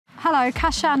Hello,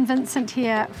 Kasha and Vincent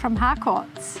here from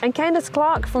Harcourts. And Candice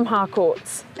Clark from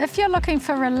Harcourts. If you're looking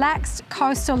for relaxed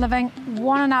coastal living,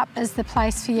 Wannanup is the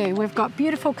place for you. We've got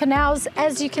beautiful canals,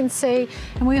 as you can see,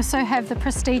 and we also have the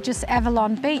prestigious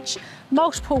Avalon Beach,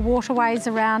 multiple waterways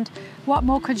around. What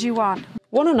more could you want?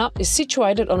 Wannanup is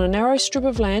situated on a narrow strip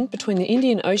of land between the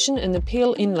Indian Ocean and the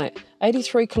Peel Inlet,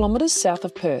 83 kilometres south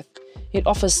of Perth. It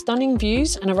offers stunning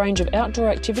views and a range of outdoor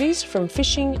activities from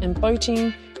fishing and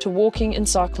boating to walking and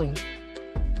cycling.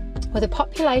 With a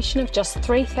population of just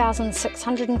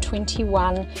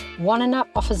 3,621, Wannanup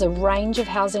offers a range of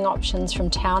housing options from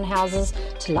townhouses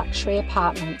to luxury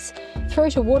apartments,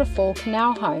 through to waterfall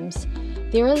canal homes.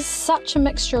 There is such a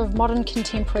mixture of modern,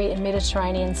 contemporary and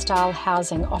Mediterranean-style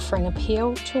housing offering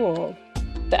appeal to all.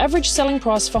 The average selling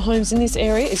price for homes in this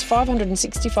area is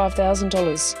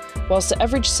 $565,000, whilst the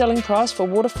average selling price for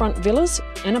waterfront villas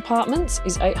and apartments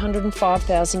is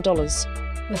 $805,000.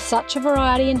 With such a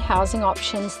variety in housing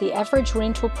options, the average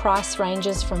rental price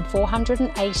ranges from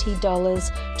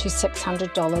 $480 to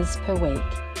 $600 per week.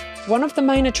 One of the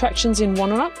main attractions in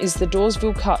Wannanup is the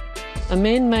Dawesville Cut, a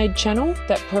man-made channel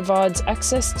that provides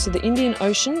access to the Indian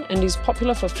Ocean and is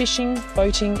popular for fishing,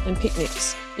 boating and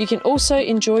picnics. You can also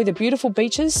enjoy the beautiful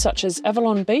beaches such as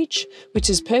Avalon Beach, which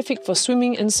is perfect for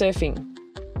swimming and surfing.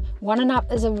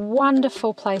 Wannanup is a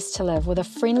wonderful place to live with a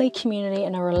friendly community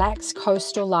and a relaxed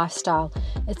coastal lifestyle.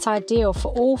 It's ideal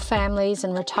for all families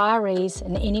and retirees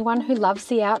and anyone who loves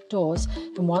the outdoors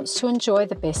and wants to enjoy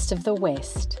the best of the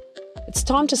West. It's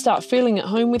time to start feeling at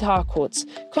home with Harcourts.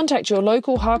 Contact your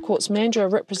local Harcourts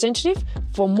Mandurah representative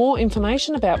for more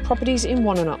information about properties in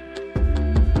Wannanup.